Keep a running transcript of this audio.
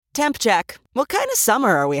Temp check. What kind of summer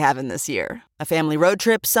are we having this year? A family road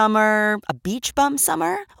trip summer? A beach bum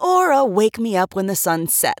summer? Or a wake me up when the sun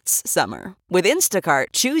sets summer? With Instacart,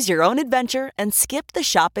 choose your own adventure and skip the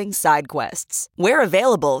shopping side quests. Where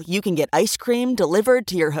available, you can get ice cream delivered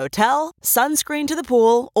to your hotel, sunscreen to the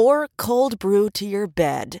pool, or cold brew to your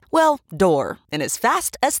bed. Well, door, in as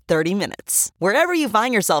fast as 30 minutes. Wherever you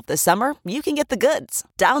find yourself this summer, you can get the goods.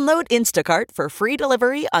 Download Instacart for free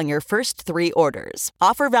delivery on your first 3 orders.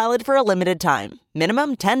 Offer valid for a limited time.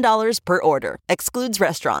 Minimum $10 per order. Excludes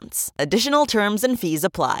restaurants. Additional terms and fees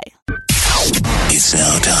apply. It's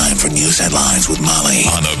now time for news headlines with Molly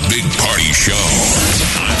on the Big Party Show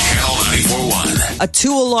on Channel 94.1. A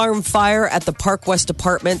 2-alarm fire at the Park West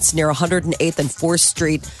Apartments near 108th and 4th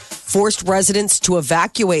Street forced residents to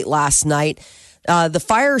evacuate last night. The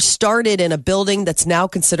fire started in a building that's now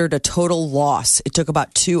considered a total loss. It took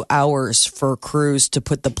about 2 hours for crews to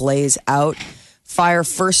put the blaze out. Fire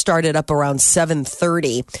first started up around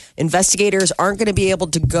 7:30. Investigators aren't going to be able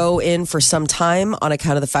to go in for some time on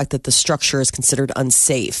account of the fact that the structure is considered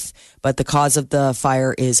unsafe. But the cause of the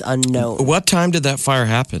fire is unknown. What time did that fire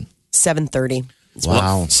happen? 7:30.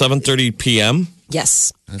 Wow. 7:30 p.m.?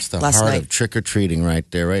 Yes. That's the last heart night. of trick-or-treating right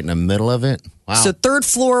there, right in the middle of it. Wow. So 3rd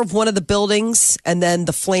floor of one of the buildings, and then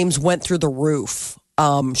the flames went through the roof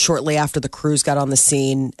shortly after the crews got on the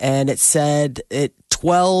scene. And it said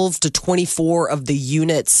 12 to 24 of the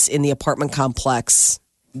units in the apartment complex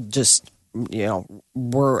just,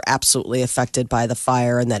 were absolutely affected by the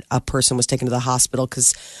fire, and that a person was taken to the hospital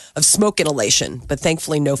because of smoke inhalation. But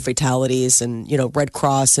thankfully, no fatalities. And, Red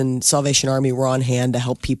Cross and Salvation Army were on hand to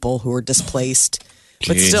help people who were displaced.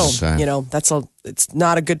 But still, it's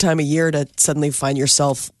not a good time of year to suddenly find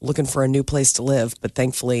yourself looking for a new place to live. But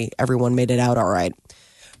thankfully, everyone made it out all right.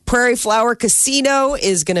 Prairie Flower Casino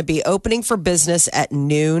is going to be opening for business at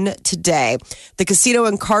noon today. The casino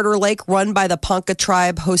in Carter Lake, run by the Ponca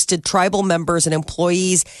tribe, hosted tribal members and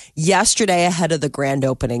employees yesterday ahead of the grand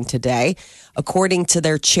opening today. According to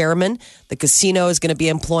their chairman, the casino is going to be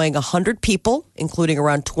employing 100 people, including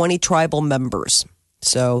around 20 tribal members.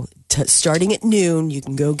 So starting at noon, you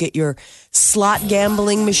can go get your slot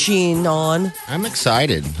gambling machine on. I'm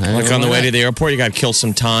excited. Like on the way to the airport, you got to kill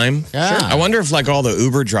some time. Yeah. Sure. I wonder if all the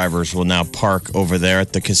Uber drivers will now park over there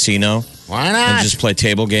at the casino. Why not? And just play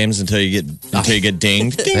table games until you get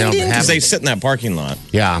dinged. They don't have Because they sit in that parking lot.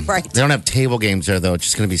 Yeah. Right. They don't have table games there, though. It's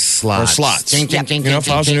just going to be slots. Or slots. Ding, ding, ding, If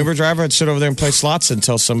I was an ding. Uber driver, I'd sit over there and play slots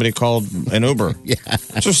until somebody called an Uber. Yeah.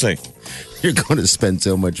 Interesting. You're going to spend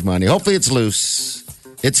so much money. Hopefully it's loose.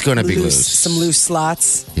 It's going to be loose. Some loose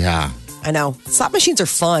slots. Yeah. I know. Slot machines are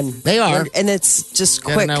fun. They are. And it's just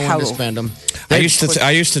Gotta quick know how when to spend them. I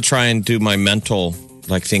used to try and do my mental,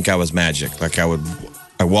 think I was magic.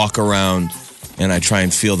 I walk around and I try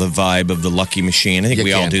and feel the vibe of the lucky machine. I think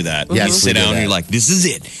we all do that. Yes, You sit we do down and that. you're like, this is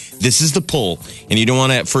it. This is the pull. And you don't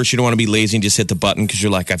want to, at first, you don't want to be lazy and just hit the button because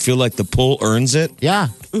you're like, I feel like the pull earns it. Yeah.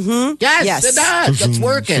 Mm-hmm. Yes, it does. That's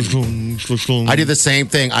working. I do the same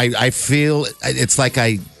thing. I feel, it's like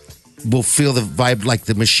I will feel the vibe like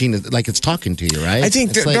the machine, like it's talking to you, right? I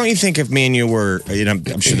think, It's like- don't you think if me and you were,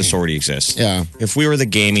 I'm sure this already exists. Yeah. If we were the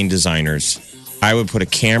gaming designers, I would put a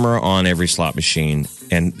camera on every slot machine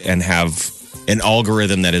and have an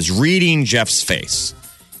algorithm that is reading Jeff's face.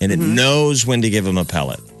 And it knows when to give him a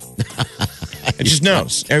pellet. It just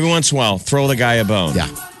knows. Every once in a while, throw the guy a bone. Yeah.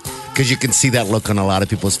 Because you can see that look on a lot of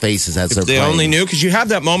people's faces as they're They playing. only knew because you have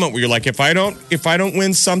that moment where you're like, if I don't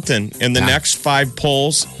win something in the next 5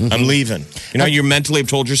 pulls, I'm leaving. You mentally have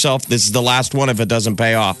told yourself this is the last one if it doesn't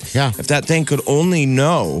pay off. Yeah. If that thing could only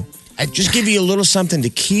know, I'd just give you a little something to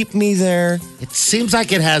keep me there. It seems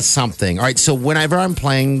like it has something. All right, so whenever I'm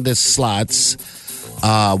playing the slots,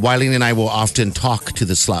 Wileen and I will often talk to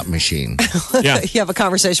the slot machine. Yeah. you have a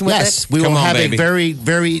conversation with Yes, it. we Come will on, have baby. a very,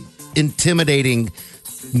 very intimidating,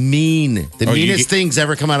 the meanest things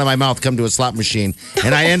ever come out of my mouth come to a slot machine.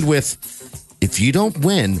 And I end with, if you don't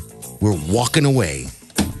win, we're walking away.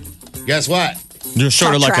 Guess what? You're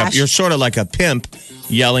sort of Talk like trash. you're sort of like a pimp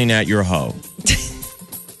yelling at your hoe.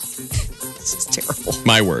 This is terrible.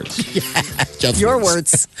 My words. Just Your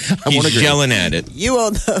words. I won't He's agree. yelling at it. You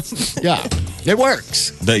own them. Yeah, it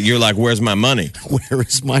works. That you're like, where's my money? Where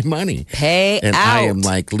is my money? Pay And out. I am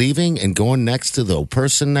like leaving and going next to the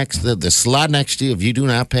person next to the slot next to you if you do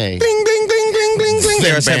not pay. Bling, bling, bling, bling, bling, bling.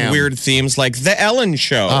 There's Bam. have weird themes like the Ellen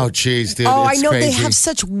Show. Oh, jeez, dude. Oh, I it's know crazy. they have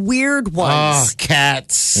such weird Oh, ones.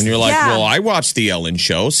 cats. And you're like, Yeah. well, I watched the Ellen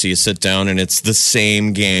Show. So you sit down and it's the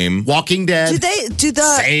same game. Walking Dead. Do the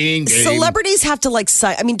Same game. celebrities have to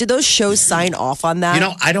sign? I mean, do those shows sign off on that?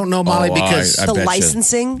 I don't know, Molly, Oh, because I the bet you.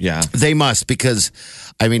 licensing. Yeah. they must, because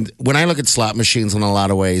I mean, when I look at slot machines in a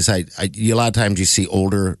lot of ways, a lot of times you see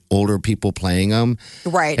older people playing them.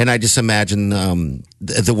 Right. And I just imagine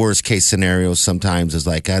the worst case scenario sometimes is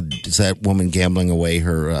like, is that woman gambling away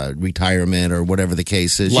her retirement or whatever the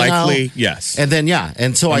case is? Likely, yes. And then,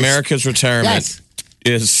 and so America's retirement Yes.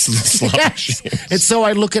 is slot machines. And so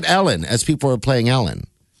I look at Ellen as people are playing Ellen.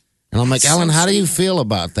 And I'm like, Ellen, how do you feel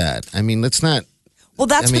about that? I mean, let's not. Well,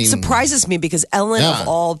 that's what surprises me because Ellen, of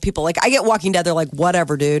all people, like I get Walking Dead, they're like,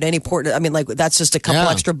 whatever, dude, any port. I mean, like that's just a couple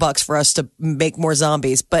extra bucks for us to make more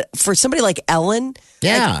zombies. But for somebody like Ellen,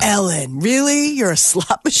 like, Ellen, really? You're a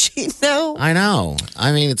slot machine now? I know.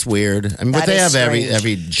 I mean, it's weird. I mean, but they have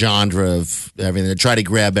every genre of everything. They try to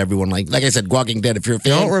grab everyone. Like I said, Walking Dead. If you're a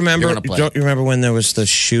fan, Don't you remember when there was the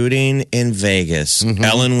shooting in Vegas? Mm-hmm.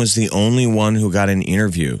 Ellen was the only one who got an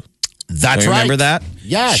interview. That's right. Remember that?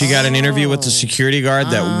 Yes. She got an interview with the security guard,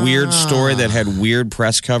 that weird story that had weird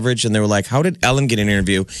press coverage. And they were like, how did Ellen get an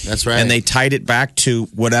interview? That's right. And they tied it back to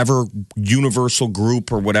whatever Universal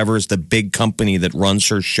Group or whatever is the big company that runs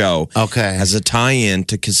her show. Okay. Has a tie-in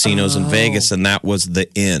to casinos in Vegas, and that was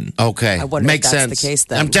the inn. Okay. I wonder Makes if that's sense. the case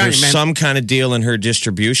then. I'm telling There's you, man. some kind of deal in her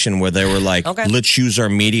distribution where they were like, let's use our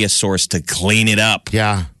media source to clean it up.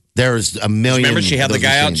 Yeah. There's a million. Remember, she had the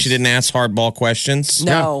guy out. machines. She didn't ask hardball questions.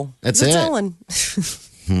 No. That's It's it. Ellen.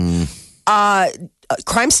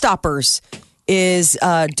 Crime Stoppers is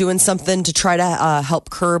doing something to try to help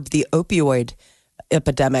curb the opioid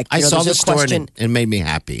epidemic. I saw there's this a story question. and it made me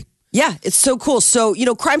happy. Yeah, it's so cool. So,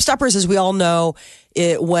 Crime Stoppers, as we all know,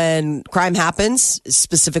 when crime happens,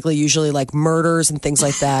 specifically usually like murders and things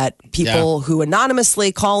like that, people who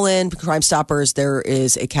anonymously call in Crime Stoppers, there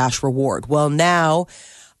is a cash reward. Well, now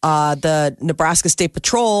the Nebraska State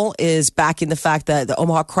Patrol is backing the fact that the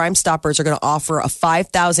Omaha Crime Stoppers are going to offer a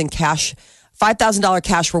 $5,000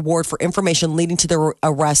 cash reward for information leading to the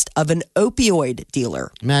arrest of an opioid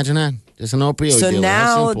dealer. Imagine that. There's an opioid So dealer.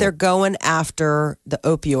 now they're going after the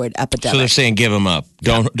opioid epidemic. So they're saying, give them up.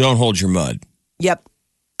 Don't hold your mud. Yep.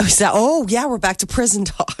 We're back to prison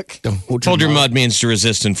talk. Hold your mud means to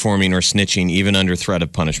resist informing or snitching, even under threat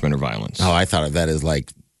of punishment or violence. Oh, I thought of that as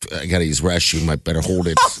like, I got to use restroom. I better hold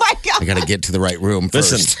it. Oh my God. I got to get to the right room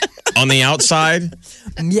first. Listen, on the outside,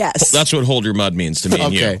 Yes. that's what hold your mud means to me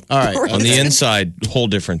and you. Okay. All right. On the inside, whole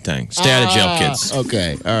different thing. Stay out of jail, kids.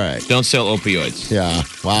 Okay. All right. Don't sell opioids. Yeah.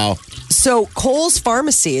 Wow. So Kohl's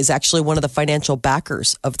Pharmacy is actually one of the financial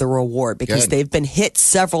backers of the reward because they've been hit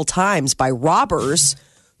several times by robbers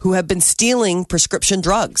who have been stealing prescription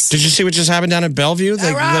drugs. Did you see what just happened down at Bellevue?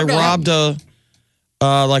 They robbed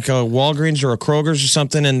like a Walgreens or a Kroger's or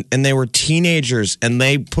something, and they were teenagers, and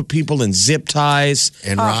they put people in zip ties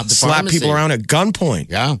And robbed the slapped pharmacy. people around at gunpoint.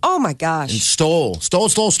 Yeah. Oh my gosh. And stole.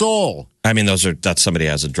 I mean, that's somebody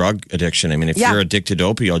who has a drug addiction. I mean, if you're addicted to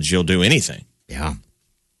opioids, you'll do anything. Yeah.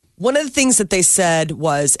 One of the things that they said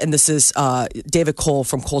was, and this is David Cole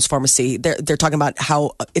from Kohl's Pharmacy, they're talking about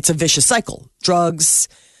how it's a vicious cycle. Drugs,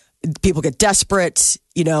 people get desperate, so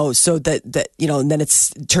that and then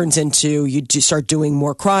it turns into you start doing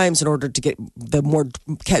more crimes in order to get the more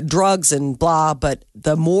drugs and blah. But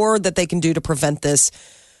the more that they can do to prevent this,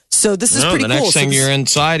 so this is pretty the cool. next thing you're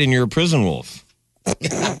inside and you're a prison wolf.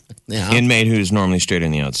 Yeah. Inmate who's normally straight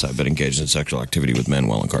on the outside but engaged in sexual activity with men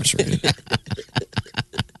while incarcerated.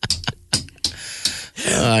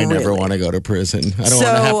 I never want to go to prison. I don't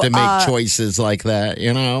want to have to make choices like that,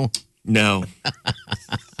 No.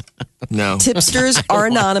 No. Tipsters are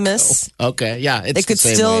anonymous. Okay, yeah. They could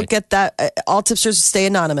still get that. All tipsters stay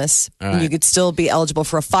anonymous. All And you right. could still be eligible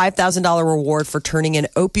for a $5,000 reward for turning in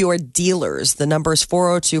opioid dealers. The number is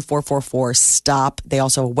 402-444-STOP. They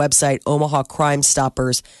also have a website,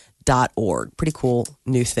 omahacrimestoppers.org. Pretty cool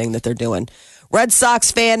new thing that they're doing. Red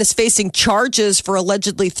Sox fan is facing charges for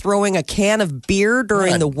allegedly throwing a can of beer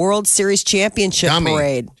during the World Series championship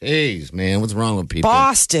parade. Jeez, man, what's wrong with people?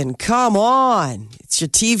 Boston, come on. It's your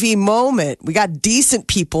TV moment. We got decent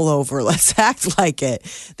people over. Let's act like it.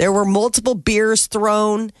 There were multiple beers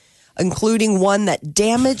thrown, including one that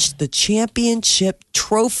damaged the championship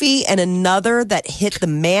trophy and another that hit the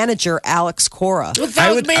manager, Alex Cora.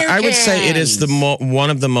 I would say it is one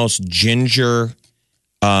of the most ginger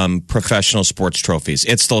professional sports trophies.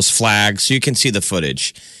 It's those flags. You can see the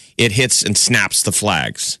footage. It hits and snaps the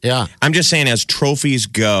flags. Yeah. I'm just saying, as trophies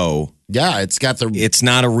go, Yeah, it's got the. it's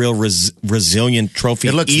not a real resilient trophy.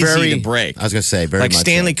 It looks easy very to break. I was going to say very like much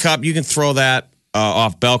Stanley so. Cup, you can throw that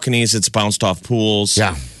off balconies. It's bounced off pools.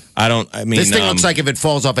 Yeah. I mean, This thing looks like if it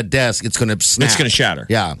falls off a desk, it's going to snap. it's going to shatter.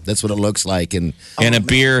 Yeah, that's what it looks like. And And a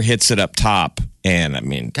beer hits it up top. And I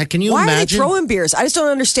mean, God, can you Why imagine? are they throwing beers? I just don't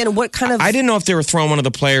understand what kind of. I didn't know if they were throwing one of the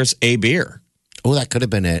players a beer. Oh, that could have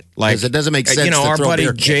been it. Like it doesn't make sense. You know, to our throw buddy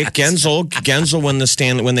beer Jake cans. Gensel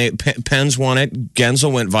when Pens won it,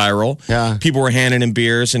 Gensel went viral. Yeah. People were handing him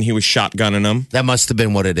beers and he was shotgunning them. That must have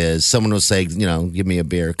been what it is. Someone was saying, give me a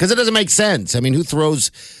beer. Because it doesn't make sense. I mean, who throws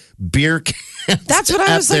beer cans That's what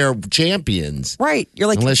I at was like- their champions? Right. You're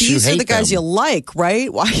like, Unless you these are hate the guys them. you like,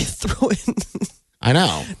 right? Why are you throwing, I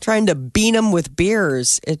know. trying to beat them with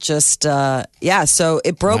beers? It just, so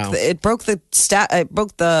it broke, Wow. it broke the It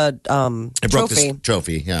broke trophy. the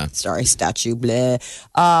trophy, yeah. Sorry, statue, bleh.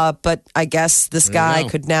 But I guess this guy know.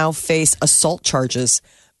 could now face assault charges,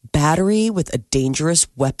 battery with a dangerous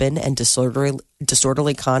weapon, and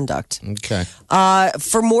disorderly conduct. Okay.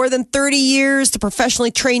 For more than 30 years, the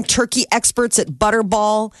professionally trained turkey experts at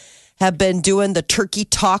Butterball have been doing the turkey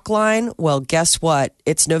talk line. Well, guess what?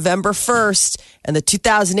 It's November 1st, and the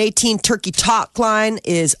 2018 turkey talk line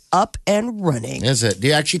is up and running. Is it? Do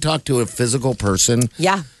you actually talk to a physical person?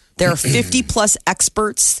 Yeah. There are 50 plus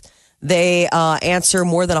experts. They answer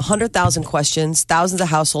more than 100,000 questions, thousands of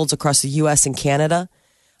households across the U.S. and Canada.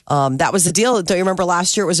 That was the deal. Don't you remember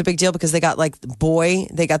last year? It was a big deal because they got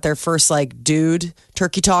they got their first dude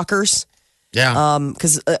turkey talkers. Yeah.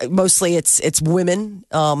 Because mostly it's women.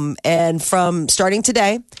 And from starting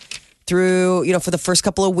today through, for the first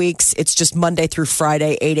couple of weeks, it's just Monday through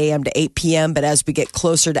Friday, 8 a.m. to 8 p.m. But as we get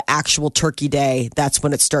closer to actual turkey day, that's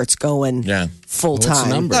when it starts going full What's the time.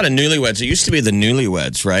 number? A lot of newlyweds. It used to be the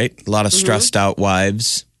newlyweds, right? A lot of stressed out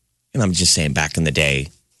wives. And I'm just saying back in the day,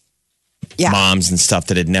 moms and stuff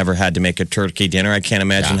that had never had to make a turkey dinner. I can't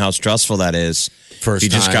imagine how stressful that is. First you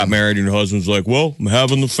just time. got married and your husband's like, well, I'm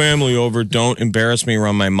having the family over. Don't embarrass me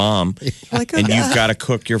around my mom. And you've got to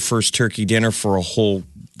cook your first turkey dinner for a whole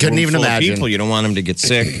Couldn't room even full of imagine. people. You don't want them to get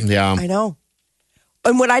sick. Yeah. I know.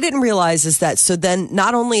 And what I didn't realize is that, so then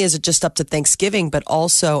not only is it just up to Thanksgiving, but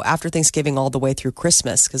also after Thanksgiving all the way through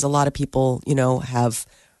Christmas, because a lot of people, have,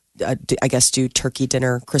 do turkey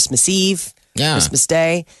dinner Christmas Eve, Christmas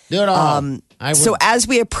Day. Do it all. So as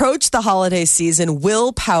we approach the holiday season,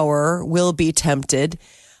 willpower will be tempted.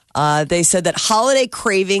 They said that holiday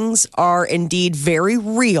cravings are indeed very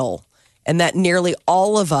real and that nearly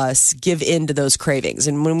all of us give in to those cravings.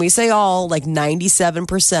 And when we say all,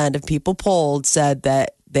 97% of people polled said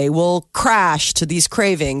that they will crash to these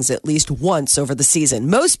cravings at least once over the season.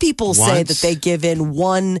 Most people say Once? that they give in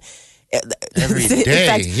one. Every In day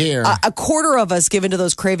fact, here. a quarter of us give into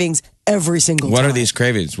those cravings every single time. What are these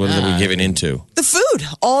cravings? What are we giving into? The food,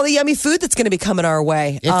 all the yummy food that's going to be coming our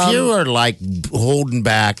way. If you are holding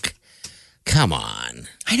back, come on.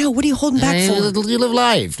 I know. What are you holding back for? You live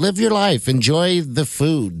life. Live your life. Enjoy the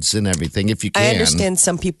foods and everything if you can. I understand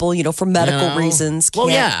some people, for medical reasons, can't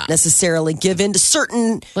Well, necessarily give in to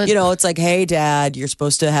certain, But- it's like, hey, Dad, you're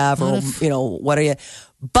supposed to have, or, what are you?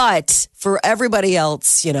 But for everybody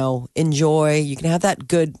else, enjoy. You can have that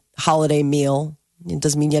good holiday meal. It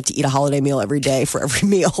doesn't mean you have to eat a holiday meal every day for every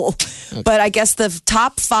meal. But I guess the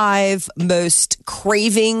top 5 most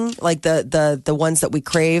craving, the ones that we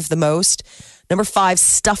crave the most. Number 5,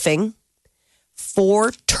 stuffing.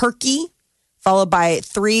 4, turkey. Followed by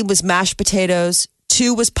 3 was mashed potatoes.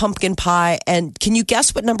 2 was pumpkin pie. And can you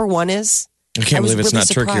guess what number 1 is? I can't was believe it's really not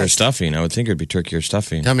turkey or surprised. stuffing. I would think it would be turkey or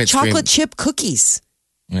stuffing. Tell me it's Chocolate chip cookies.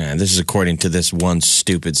 Yeah, this is according to this one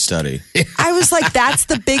stupid study. I was like, that's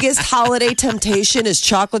the biggest holiday temptation is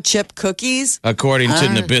chocolate chip cookies. According to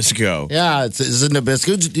Nabisco. Yeah, is it Nabisco?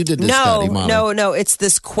 You did this study, Molly. No. It's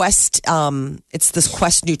this Quest. It's this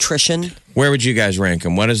Quest Nutrition. Where would you guys rank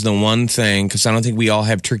them? What is the one thing? Because I don't think we all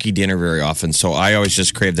have turkey dinner very often. So I always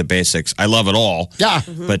just crave the basics. I love it all. Yeah.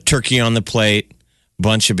 But turkey on the plate,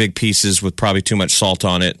 bunch of big pieces with probably too much salt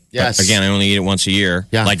on it. Yes. But again, I only eat it once a year.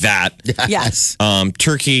 Yeah. Like that. Yes.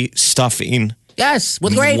 Turkey stuffing. Yes,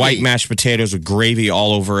 with gravy. White mashed potatoes with gravy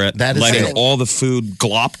all over it. That is letting it. all the food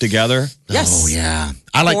glop together. Yes. Oh, yeah.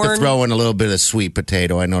 I like to Corn. throw in a little bit of sweet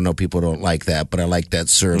potato. I know people don't like that, but I like that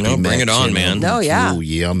syrupy No, bring mix, it on, you know. man. No, yeah. Ooh,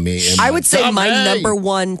 yummy. I would say my Yummy. number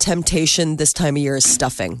 1 temptation this time of year is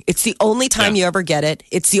stuffing. It's the only time you ever get it.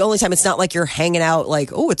 It's the only time. It's not like you're hanging out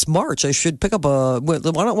like, oh, it's March. I should pick up a. Why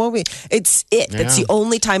don't we? It's it. Yeah. It's the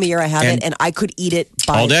only time of year I have it, and I could eat it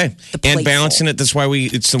by all day the and plateful. balancing it. That's why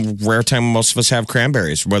it's a rare time most of us have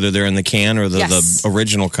cranberries, whether they're in the can or the Yes.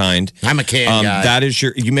 original kind. I'm a can guy. That is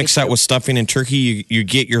you mix that with stuffing and turkey, you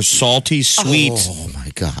get your salty sweet. Oh,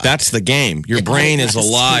 my God. That's the game. Your brain is Yes.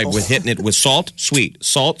 alive with hitting it with salt, sweet,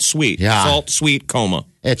 Yeah. salt, sweet, coma.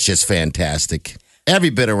 It's just fantastic. Every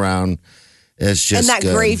bit around is just And that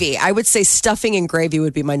good. gravy, I would say stuffing and gravy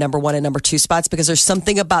would be my number 1 and number 2 spots because there's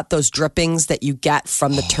something about those drippings that you get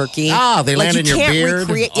from the turkey. They land in your beard.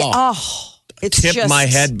 Recreate, it's Tip just, my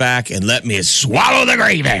head back and let me swallow the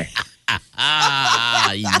gravy.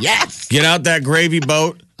 Yes. Get out that gravy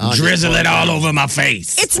boat, drizzle it all over my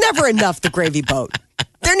face. It's never enough, the gravy boat.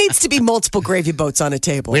 There needs to be multiple gravy boats on a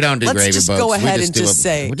table. We don't do Let's gravy just boats. go ahead We and just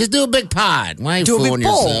say. We just do a big pot. Why are you Do a fooling big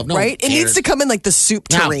bowl, yourself? No one right? It needs cares. to come in like the soup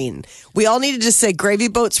No. tureen. We all need to just say gravy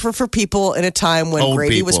boats were for people in a time when Old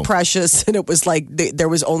gravy was people. precious and it was like there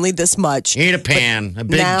was only this much. You need a pan, a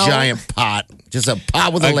big now- giant pot. Just a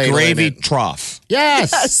pot with a A ladle gravy in it. trough.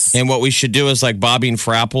 Yes. And what we should do is like bobbing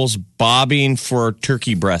for apples, bobbing for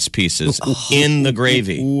turkey breast pieces in the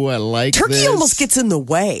gravy. Ooh, I like Turkey this. almost gets in the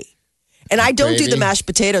way. And I don't do the Gravy? mashed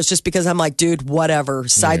potatoes just because I'm like, dude, whatever.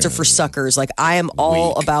 Sides are for suckers. Like, I am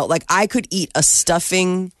all about, like, I could eat a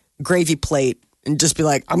stuffing gravy plate and just be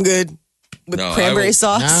like, I'm good with No, I cranberry will-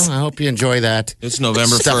 sauce. No, I hope you enjoy that. It's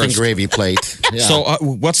November Stuffing 1st. gravy plate. Yeah. So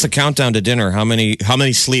what's the countdown to dinner? How many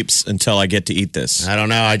sleeps until I get to eat this? I don't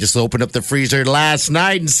know. I just opened up the freezer last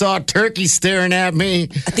night and saw a turkey staring at me. I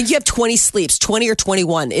think you have 20 sleeps, 20 or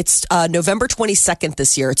 21. It's November 22nd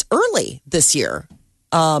this year. It's early this year.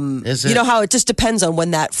 Is it? You know how it just depends on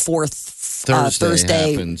when that fourth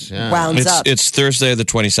Thursday happens, yeah. rounds up. It's Thursday the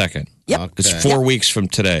 22nd. Yep. Okay. It's 4 weeks from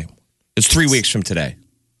today. It's 3 weeks from today.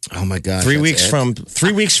 Oh my gosh. 3 that's weeks it? from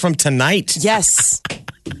 3 weeks from tonight. Yes.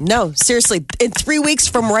 No, seriously. In 3 weeks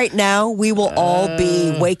from right now, we will all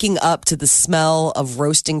be waking up to the smell of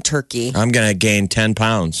roasting turkey. I'm gonna gain 10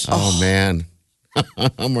 pounds. Oh man.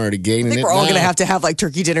 I'm already gaining I think it we're all now. going to have like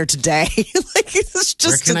turkey dinner today. Like it's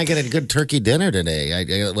Where just can I get a good turkey dinner today?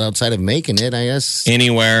 Outside of making it, I guess.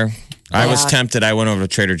 Anywhere. I was Yeah. tempted. I went over to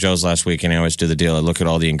Trader Joe's last week and I always do the deal. I look at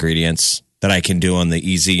all the ingredients that I can do on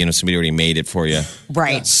the easy. You know, somebody already made it for you.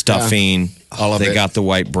 right. Stuffing. All of they it. got the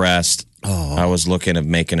white breast. I was looking at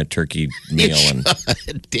making a turkey meal and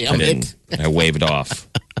Damn I it. didn't. I waved off.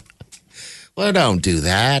 Well, don't do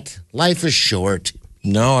that. Life is short.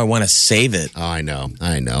 No, I want to save it. Oh, I know.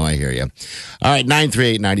 I hear you. All right,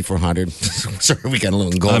 938-9400. Sorry, we got a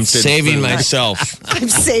little engulfed. I'm in saving food. myself. I'm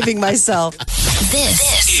saving myself.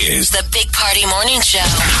 This is the Big Party Morning Show.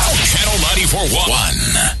 Channel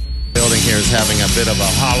 94.1. Building here is having a bit of a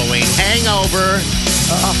Halloween hangover.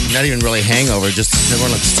 Not even really hangover, just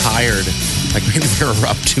everyone looks tired. Like maybe they were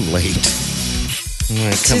up too late.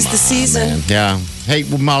 Like, Tis the season. man. Yeah. Hey,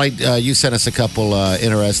 well, Molly, you sent us a couple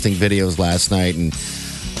interesting videos last night, and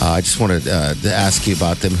I just wanted to ask you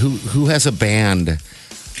about them. Who has a band?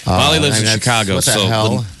 Molly lives in that's- Chicago, what the so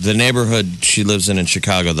hell? the neighborhood she lives in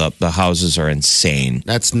Chicago, the houses are insane.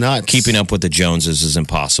 That's nuts. Keeping up with the Joneses is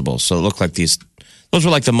impossible. So it looked like those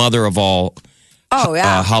were like the mother of all Oh,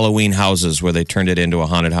 yeah. Halloween houses where they turned it into a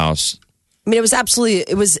haunted house. I mean,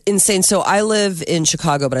 it was insane. So I live in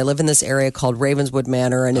Chicago, but I live in this area called Ravenswood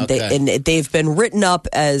Manor, and they've been written up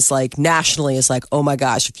as like nationally as like, oh my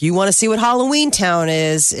gosh, if you want to see what Halloween Town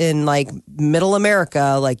is in like Middle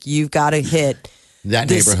America, like you've got to hit that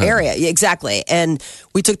this neighborhood. area. Yeah, exactly. And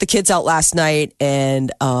we took the kids out last night,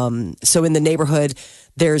 and so in the neighborhood,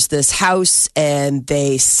 there's this house, and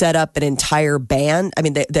they set up an entire band. I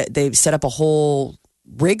mean, they set up a whole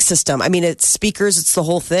rig system. I mean, it's speakers, it's the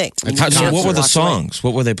whole thing. I mean, you can't What were the walk away. songs?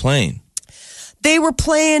 What were they playing? They were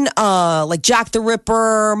playing like Jack the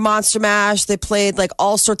Ripper, Monster Mash. They played like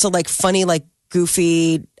all sorts of like funny, like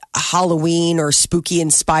goofy Halloween or spooky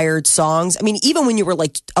inspired songs. I mean, even when you were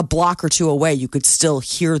like a block or two away, you could still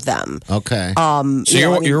hear them. Okay.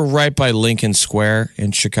 So you're right by Lincoln Square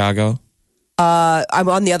in Chicago. I'm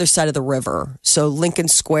on the other side of the river. So Lincoln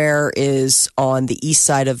Square is on the east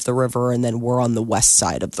side of the river, and then we're on the west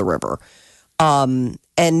side of the river. And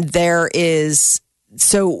there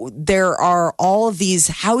are all of these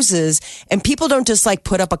houses, and people don't just like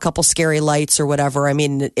put up a couple scary lights or whatever. I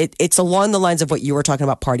mean, it's along the lines of what you were talking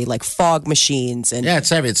about, Party, like fog machines and yeah, it's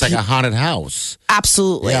heavy. It's like a haunted house.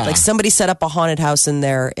 absolutely. Yeah. Like somebody set up a haunted house in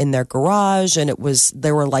their garage, and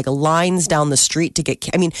there were like lines down the street to get.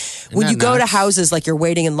 I mean, when that you go to nuts? houses, like you're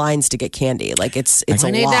waiting in lines to get candy. Like it's a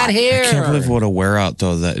We need lot. that here. I can't believe what a wear out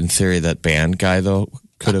though. That in theory, that band guy though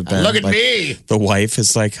could have been. Look at like, me. The wife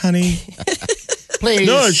is like, honey. Please.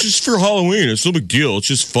 No, it's just for Halloween. It's no big deal. It's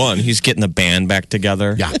just fun. He's getting the band back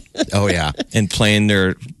together. Yeah. Oh, yeah. And playing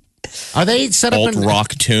their Are they set up alt in rock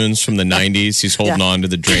tunes from the 90s. He's holding Yeah. on to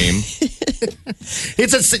the dream. Put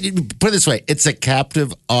it this way, it's a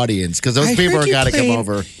captive audience because those I people heard are you got to come playing-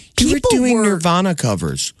 over. You were People doing were- Nirvana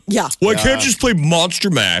covers. Yeah. Well, I can't just play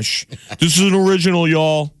Monster Mash. This is an original,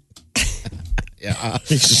 y'all. Yeah.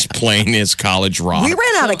 He's just playing his college rock. We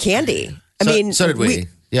ran out of candy. I mean, so did we.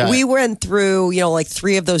 Yeah. We went through, like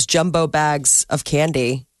 3 of those jumbo bags of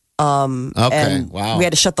candy. Okay, wow. We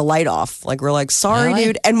had to shut the light off. Like, we're like, sorry, Really?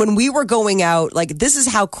 dude. And when we were going out, like, this is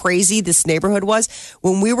how crazy this neighborhood was.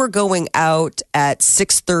 When we were going out at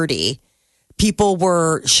 6:30, people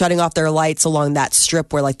were shutting off their lights along that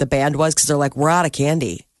strip where, like, the band was because they're like, we're out of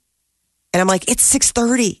candy. And I'm like, it's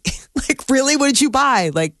 6:30. Like, really? What did you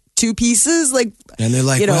buy? Like, 2 pieces? Like, And they're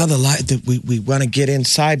like, well, the light, we want to get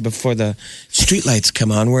inside before the street lights come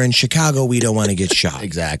on. We're in Chicago. We don't want to get shot.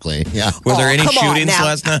 Exactly. Yeah. Were there any come on shootings now.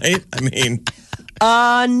 last night? I mean,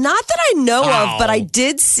 not that I know of, but I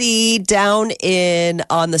did see down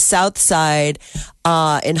on the south side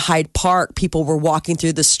in Hyde Park, people were walking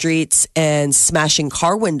through the streets and smashing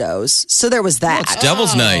car windows. So there was that. it's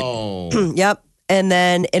Devil's Night. Yep. And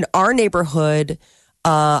then in our neighborhood,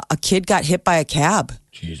 a kid got hit by a cab.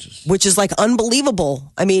 Jesus. Which is like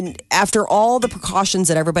unbelievable. I mean, after all the precautions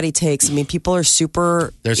that everybody takes, I mean, people are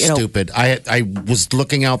super. They're stupid. I was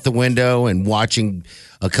looking out the window and watching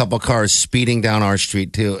a couple cars speeding down our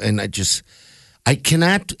street too, and I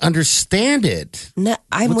cannot understand it. No,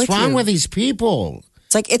 I'm What's with wrong you. with these people?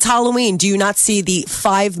 It's like, it's Halloween. Do you not see the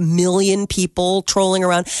 5 million people trolling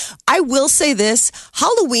around? I will say this.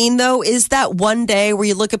 Halloween, though, is that one day where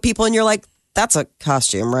you look at people and you're like, that's a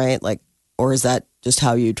costume, right? Like, or is that just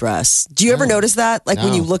how you dress? Do you ever notice that? Like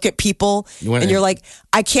when you look at people and you're like,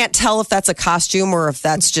 I can't tell if that's a costume or if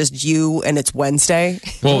that's just you and it's Wednesday.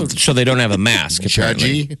 Well, so they don't have a mask,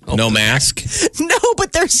 apparently. Judgy. No mask? No,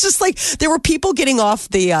 but there's just like, there were people getting off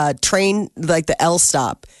the train, like the L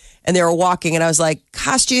stop, and they were walking, and I was like,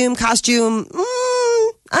 costume,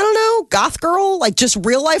 I don't know, goth girl, like just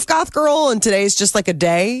real life goth girl, and today's just like a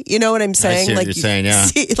day. You know what I'm saying? see what like you're saying, yeah.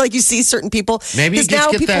 Like you see certain people. Maybe you 'Cause just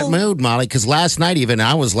now get that people- mood, Molly, because last night even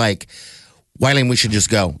I was like, Wileen, we should just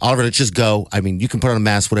go. Oliver, let's just go. I mean, you can put on a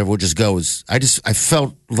mask, whatever, we'll just go. I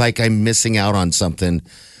felt like I'm missing out on something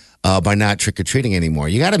by not trick-or-treating anymore.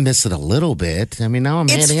 You got to miss it a little bit. I mean, now I'm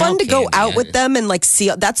It's handing fun out to go candy. out with them and like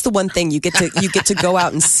see. That's the one thing you get to go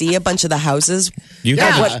out and see a bunch of the houses. You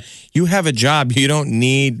have a job. You don't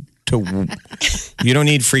need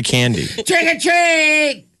free candy.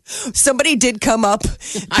 Trick-or-treat! Somebody did come up.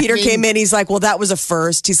 Peter came in. He's like, well, that was a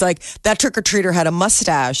first. He's like, that trick-or-treater had a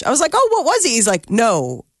mustache. I was like, oh, what was he? He's like,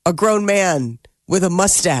 no, a grown man with a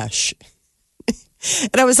mustache.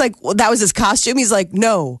 And I was like, well, that was his costume? He's like,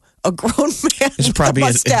 no, a grown man It's probably with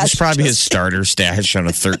a mustache. it's probably his starter stash on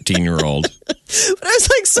a 13-year-old. But I was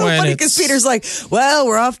like, so When funny because it's- Peter's like, well,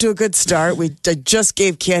 we're off to a good start. I just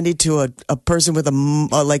gave candy to a person with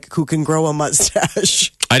like who can grow a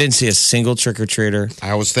mustache. I didn't see a single trick-or-treater.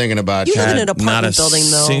 I was thinking about You live in an Not apartment a building,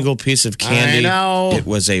 though. single piece of candy. I know. It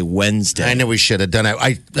was a Wednesday. I know we should have done it.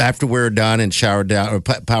 After we were done and showered down or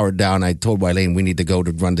powered down, I told Wileen we need to go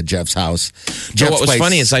to run to Jeff's house. But what was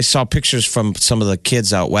funny is I saw pictures from some of the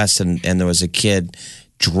kids out west, and there was a kid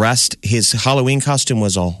dressed. His Halloween costume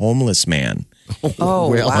was a homeless man. Oh,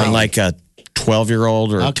 Really? wow. On like a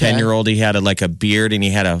 12-year-old or a Okay. 10-year-old. He had like a beard, and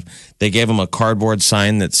they gave him a cardboard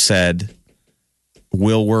sign that said,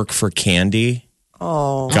 "Will work for candy."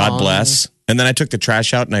 Oh, God bless. And then I took the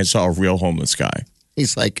trash out, and I saw a real homeless guy.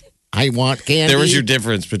 he's like, I want candy. There was your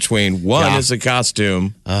difference between one Yeah. is a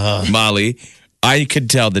costume, Molly. I could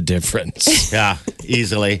tell the difference. Yeah,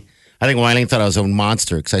 easily. I think Wileen thought I was a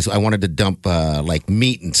monster because I wanted to dump like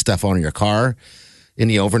meat and stuff on your car in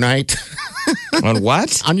the overnight. On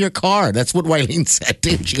what? On your car. That's what Wileen said,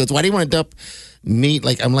 too. She goes, why do you want to dump meat?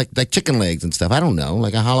 Like, I'm like chicken legs and stuff. I don't know.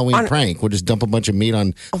 Like a Halloween prank. We'll just dump a bunch of meat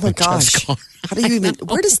on, oh my on Jeff's gosh. car. How do you even,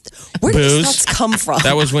 where does Booze. these thoughts come from?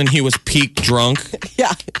 That was when he was peak drunk.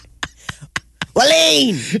 Yeah.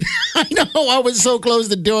 Wileen! I know. I was so close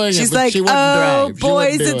to doing She's it. But like, she wouldn't oh, drive. She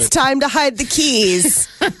boys, wouldn't do it's it. time to hide the keys.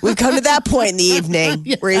 We've come to that point in the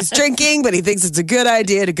evening where he's drinking, but he thinks it's a good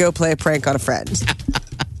idea to go play a prank on a friend.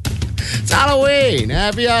 It's Halloween.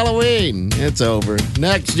 Happy Halloween. It's over.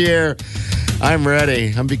 Next year, I'm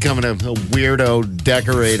ready. I'm becoming a weirdo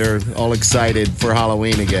decorator, all excited for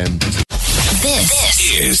Halloween again.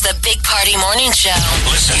 This is the Big Party Morning Show.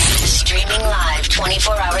 Listen. Streaming live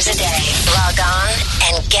 24 hours a day. Log on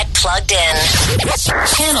and get plugged in.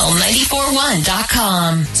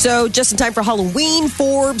 Channel941.com. So, just in time for Halloween,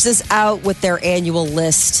 Forbes is out with their annual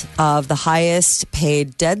list of the highest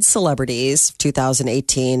paid dead celebrities of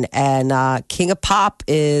 2018. And King of Pop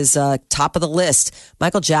is top of the list.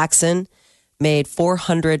 Michael Jackson made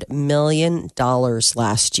 $400 million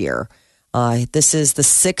last year. This is the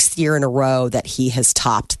 6th year in a row that he has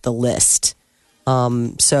topped the list.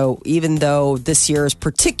 So even though this year is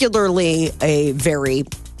particularly a very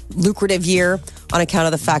lucrative year on account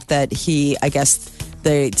of the fact that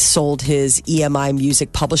they sold his EMI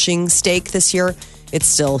music publishing stake this year, it's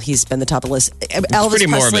still, he's been the top of the list. It's Elvis pretty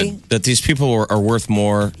Presley. morbid that these people are worth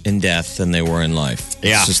more in death than they were in life.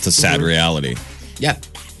 Yeah. It's just a sad reality. Yeah,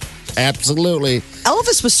 absolutely.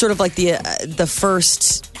 Elvis was sort of like the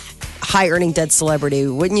first high-earning dead celebrity.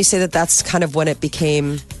 Wouldn't you say that that's kind of when it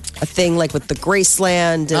became a thing, like with the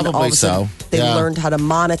Graceland? And Probably all of a sudden so. they Yeah. learned how to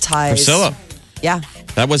monetize. Priscilla. Yeah.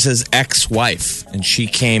 That was his ex-wife, and she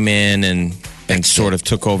came in and sort of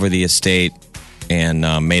took over the estate and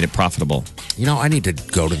made it profitable. You know, I need to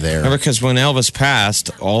go to there. Because when Elvis passed,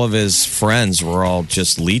 all of his friends were all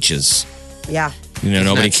just leeches. Yeah. You know, Isn't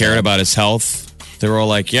nobody that cared sad? about his health. They were all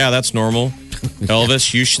like, yeah, that's normal.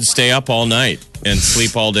 Elvis, you should stay up all night and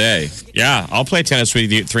sleep all day. Yeah, I'll play tennis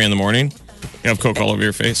with you at 3 in the morning. You have Coke all over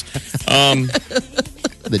your face.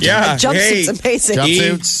 The Yeah, Jumpsuit's amazing.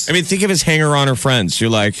 Jumpsuits. I mean, think of his hanger-on friends.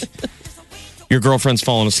 You're like, your girlfriend's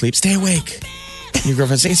falling asleep. Stay awake. And your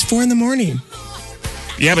girlfriend says, it's 4 in the morning.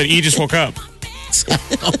 Yeah, but E just woke up.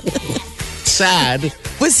 Sad.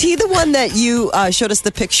 Was he the one that you showed us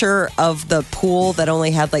the picture of the pool that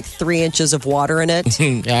only had like 3 inches of water in it?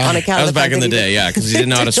 Yeah. On account That of was the back fact in that the he day, yeah, because he didn't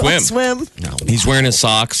know how to didn't swim. swim. He's wearing his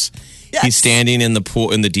socks. Yes. He's standing in the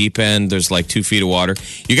pool, in the deep end. There's like 2 feet of water.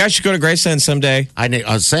 You guys should go to Graceland someday. I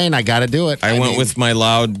was saying I got to do it. I went mean, with my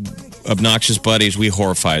loud, obnoxious buddies. We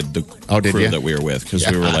horrified the did crew you? that we were with because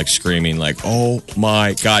we were Yeah. like screaming, like, "Oh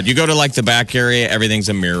my god!" You go to like the back area, everything's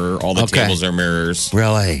a mirror. All the Okay. tables are mirrors.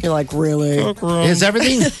 Really? You're like, really? Is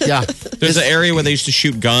everything? Yeah. There's an area where they used to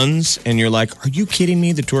shoot guns, and you're like, "Are you kidding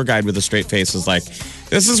me?" The tour guide with a straight face is like,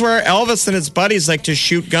 "This is where Elvis and his buddies like to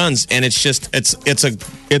shoot guns," and it's just it's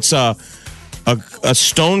a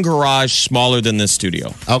stone garage smaller than this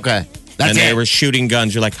studio, Okay. That's and they it. were shooting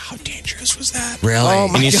guns. You're like, "How dangerous was that?" Really? Oh,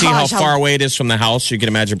 my And you see how gosh, far away it is from the house. You can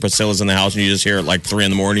imagine Priscilla's in the house, and you just hear it like 3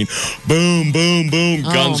 in the morning. Boom, boom, boom.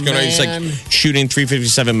 Guns going. It's man. like shooting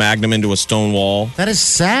 357 Magnum into a stone wall. That is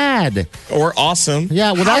sad. Or awesome.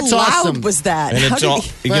 Yeah, well, How that's loud awesome. was that? And How it's did all,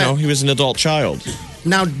 he- you know, he was an adult child.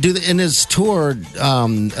 Now, in his tour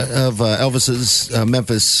of Elvis's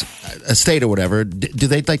Memphis estate or whatever, do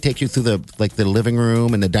they like take you through the living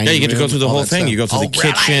room and the dining Yeah, room? you get to go through the all whole that thing. stuff? You go through Oh, the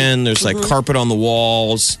kitchen. There's like carpet on the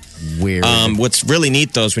walls. Weird. What's really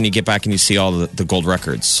neat though is when you get back and you see all the gold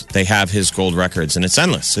records. They have his gold records, and it's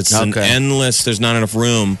endless. It's an Okay. endless. There's not enough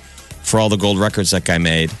room for all the gold records that guy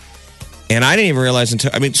made. And I didn't even realize until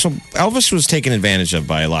so Elvis was taken advantage of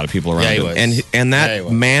by a lot of people around Yeah, he him, was. and Yeah, he that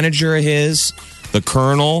was. manager of his, the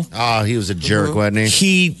Colonel, Oh, he was a jerk, wasn't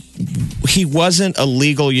he? he wasn't a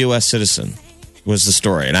legal U.S. citizen, was the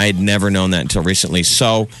story. And I had never known that until recently.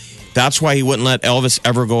 So that's why he wouldn't let Elvis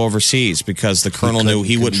ever go overseas, because the Colonel knew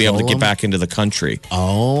he wouldn't be able to control get him? back into the country.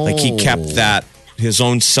 Oh. Like he kept that, his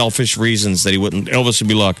own selfish reasons that he wouldn't. Elvis would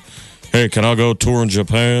be like, hey, can I go tour in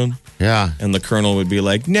Japan? Yeah. And the Colonel would be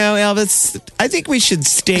like, no, Elvis, I think we should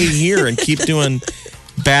stay here and keep doing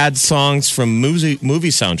bad songs from movie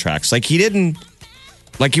soundtracks.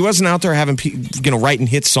 Like he wasn't out there having, writing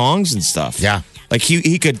hit songs and stuff. Yeah. Like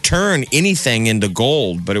he could turn anything into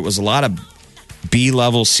gold, but it was a lot of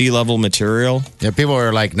B-level, C-level material. Yeah, people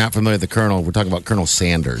are like not familiar with the Colonel. We're talking about Colonel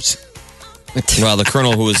Sanders. Well, the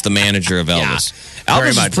Colonel who was the manager of Elvis. very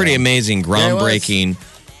Elvis much was pretty so. amazing, Yeah, he was. groundbreaking,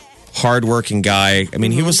 hardworking guy. I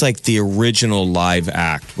mean, he was like the original live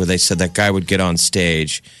act where they said that guy would get on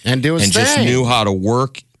stage And do his just thing. knew how to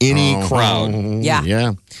work any crowd. Yeah.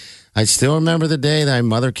 Yeah. I still remember the day that my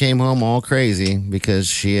mother came home all crazy because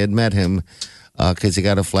she had met him because he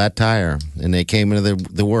got a flat tire. And they came into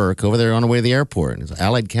the work over there on the way to the airport. It was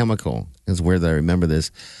Allied Chemical. It's weird that I remember this.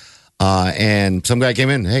 And some guy came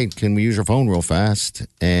in, hey, can we use your phone real fast?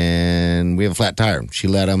 And we have a flat tire. She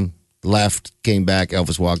let him, left, came back.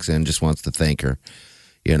 Elvis walks in, just wants to thank her,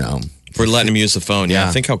 For letting him use the phone. Yeah.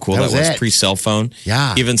 Yeah. Think how cool That that was was. it. Pre-cell phone.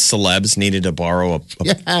 Yeah. Even celebs needed to borrow a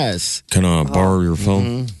Yes. can I borrow your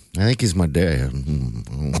phone? I think he's my dad.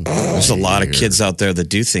 There's a lot of kids out there that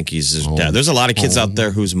do think he's his dad. There's a lot of kids out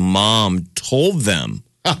there whose mom told them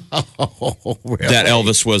that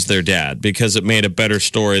Elvis was their dad because it made a better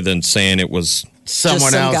story than saying it was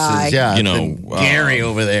Someone some else's, guy. yeah. You know, than Gary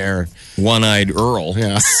over there. One-Eyed Earl.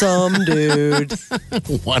 Yeah. Some dude.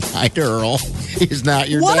 One-eyed Earl. He's not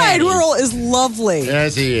your One-eyed daddy. Earl is lovely.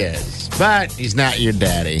 Yes, he is. But he's not your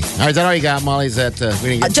daddy. All right, is that all you got, Molly? Is that we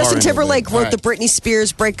didn't get far Justin into Timberlake it. wrote All right. the Britney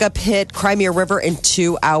Spears breakup hit Crimea River in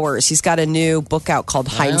 2 hours. He's got a new book out called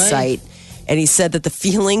Hindsight. And he said that the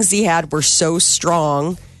feelings he had were so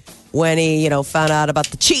strong when he, found out about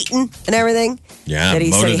the cheating and everything. Yeah, that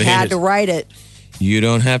he said he had motivated. to write it. You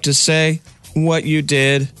don't have to say what you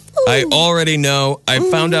did. I already know. I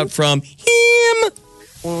found out from him.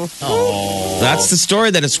 That's the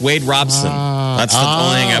story, that it's Wade Robson. That's the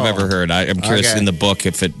only thing I've ever heard. I'm curious in the book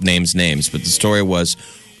if it names names, but the story was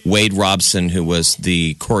Wade Robson, who was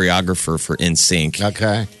the choreographer for NSYNC.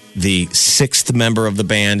 Okay. The 6th member of the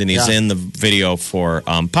band, and he's in the video for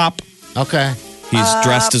Pop. Okay. He's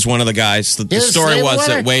dressed as one of the guys. The story was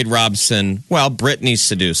that Wade Robson, Britney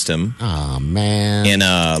seduced him. Oh, man. In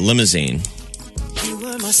a limousine.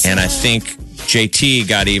 And I think JT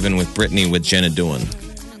got even with Britney with Jenna Dewan.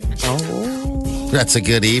 Oh. That's a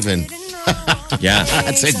good even. Yeah.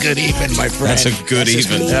 That's a good even, my friend. That's a good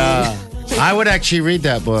even. Yeah. I would actually read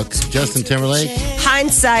that book. Justin Timberlake.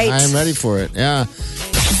 Hindsight. I'm ready for it. Yeah.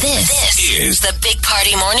 This is the Big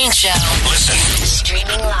Party Morning Show. Listen.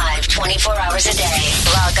 Streaming live 24 hours a day.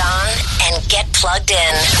 Log on and get plugged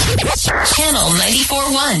in.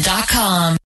 Channel941.com.